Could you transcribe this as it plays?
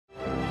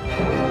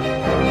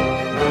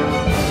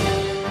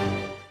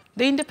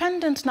The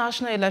Independent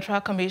National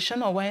Electoral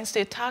Commission on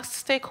Wednesday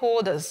tasked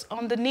stakeholders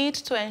on the need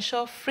to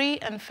ensure free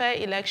and fair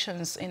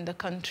elections in the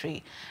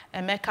country.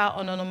 Emeka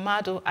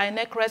Ononomadu,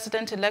 INEC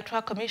Resident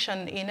Electoral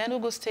Commission in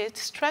Enugu State,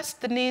 stressed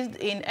the need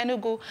in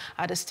Enugu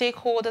at the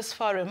Stakeholders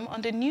Forum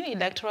on the new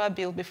electoral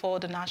bill before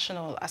the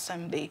National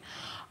Assembly.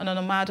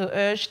 Ononomadu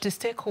urged the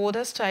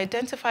stakeholders to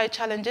identify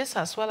challenges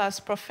as well as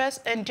profess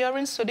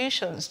enduring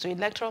solutions to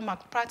electoral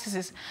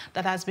malpractices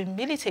that has been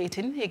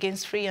militating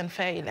against free and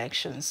fair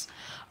elections.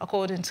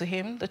 According to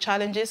him, the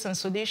challenges and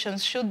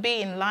solutions should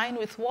be in line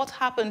with what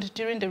happened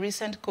during the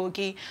recent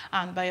Kogi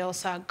and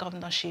Bayelsa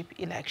governorship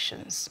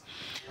elections.